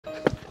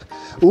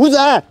吴子，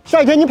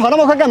下雨天你跑那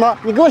么快干嘛？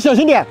你给我小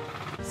心点！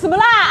怎么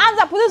啦？安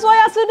仔不是说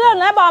要吃热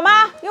奶宝吗？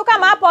又干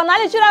嘛跑哪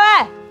里去了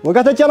喂？我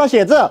刚才教他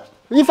写字，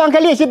一翻开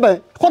练习本，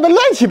画的乱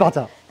七八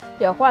糟。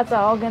有话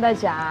早好跟他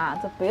讲，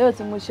这不要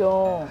这么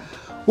凶。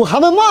我还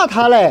没骂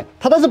他嘞，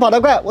他倒是跑得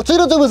快，我追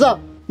都追不上。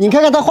你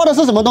看看他画的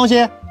是什么东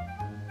西？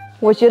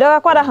我觉得他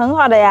画的很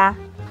好的呀，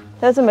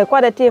但是没挂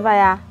的地方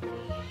呀。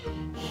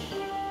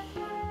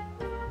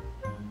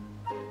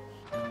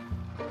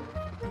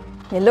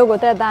你如果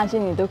再担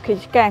心，你都可以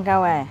去看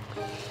看喂。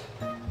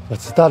我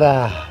知道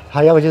的，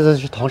他要不就是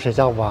去同学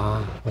家玩，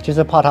我就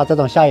是怕他这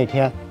种下雨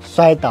天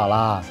摔倒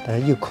了，等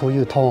下又哭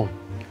又痛。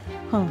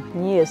哼，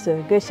你也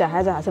是，给小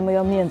孩子还是没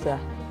有面子。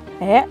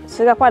哎，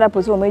这个画的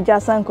不是我们一家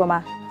三口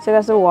吗？这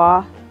个是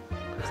我，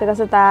这个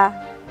是他，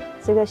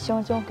这个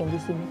凶凶肯定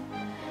是你。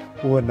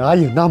我哪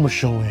有那么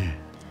凶哎？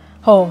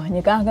哦，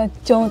你刚刚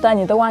凶他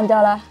你都忘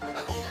掉了。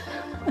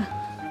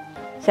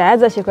小孩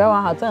子喜欢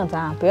玩好正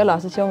常，不要老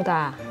是凶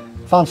他。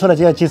放错了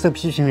就要接受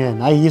批评哎，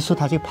哪有一说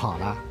他就跑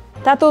了？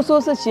他多说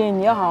事情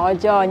你要好好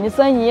教，你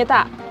声音一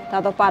大，他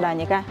都怕了。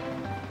你看，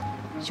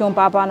凶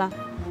巴巴呢。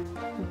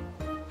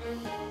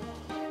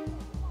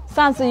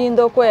上次运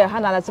动会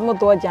还拿了这么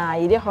多奖，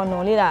一定好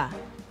努力了。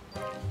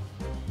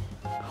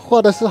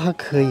画的是还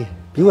可以，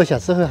比我小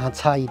时候还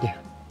差一点。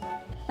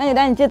那你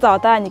带你去找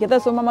他，你跟他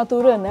说妈妈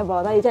都热奶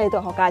宝，他一下一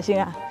都好开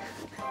心啊。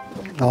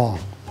哦，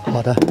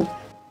好的。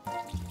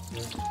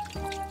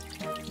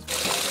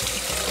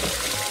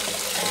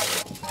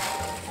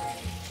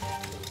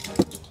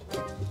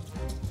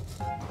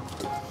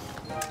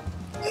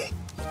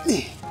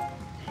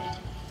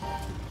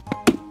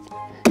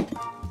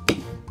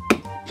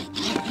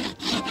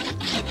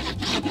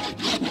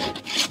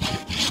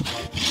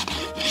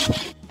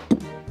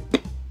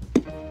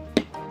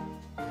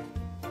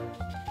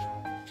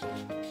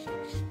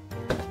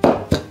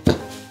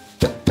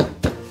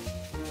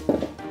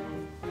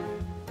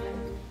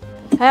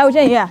哎，吴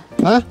建宇啊，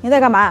你在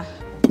干嘛？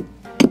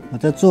我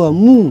在做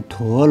木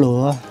陀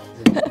螺。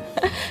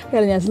看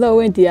来你是那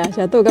问题啊，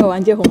小豆跟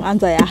王杰红安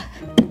仔呀。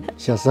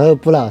小时候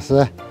不老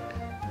实，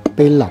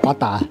被老爸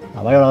打，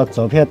老爸用了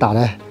竹片打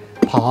的，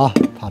跑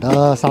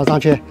到山上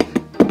去，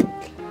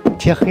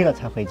天黑了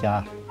才回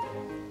家。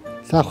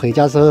他回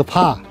家之后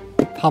怕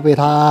被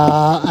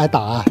他挨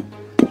打，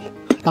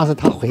但是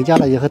他回家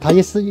了以后，他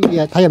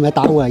也没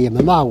打我，也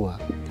没骂我，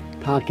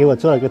他给我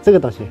做了个这个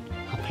东西，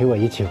他陪我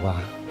一起玩。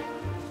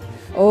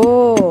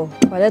哦，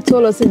我在做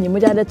的是你们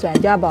家的转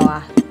家宝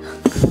啊。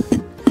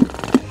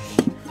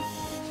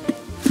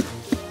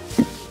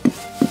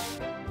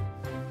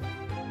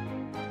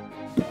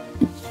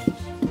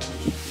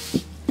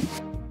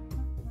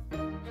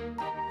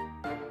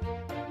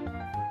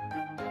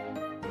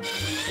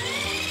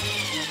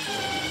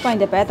放一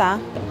点白糖，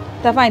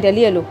再放一点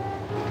炼乳，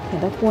给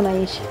它和在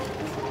一起。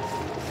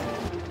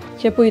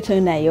先铺一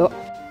层奶油，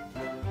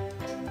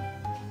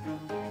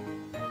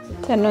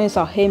再弄一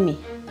勺黑米。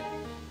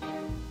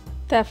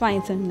再放一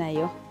层奶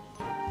油，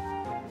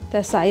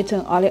再撒一层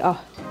奥利奥，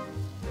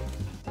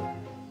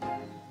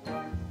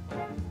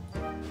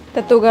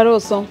再剁个肉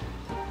松，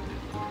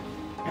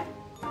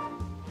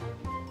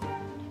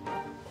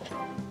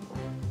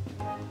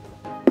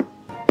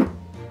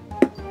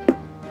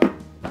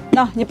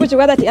那你不喜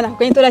欢它甜了，我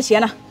给你做点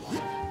咸的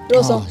肉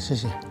松。谢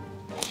谢。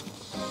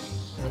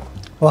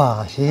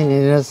哇，谢谢你，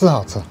这是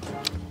好吃。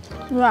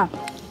是吧？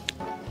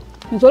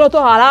你做的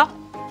做好了？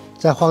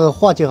再画个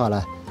画就好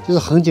了。就是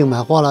很久没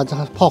画了，这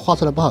怕画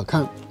出来不好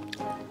看。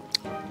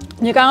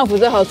你刚刚不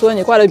是好说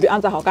你画的比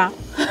安仔好看？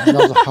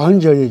那是很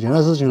久以前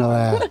的事情了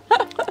呗。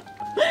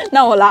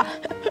那我拿，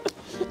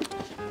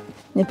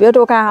你别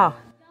多看哈。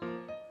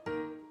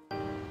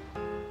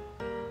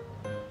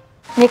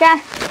你看，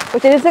我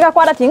觉得这个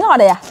画的挺好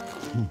的呀。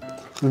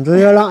你这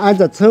要让安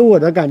仔抽我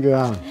的感觉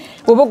啊！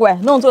我不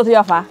管，弄错就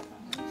要罚。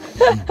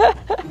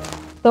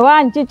走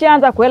啊，你就这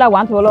样子回来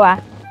玩陀螺啊。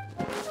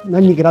那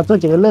你给他做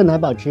几个热奶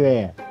宝去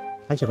哎。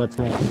他喜欢吃。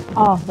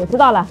哦，我知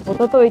道了，我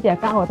多做一点，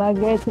刚好他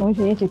跟同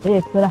学一起可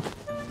以吃了。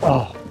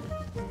哦。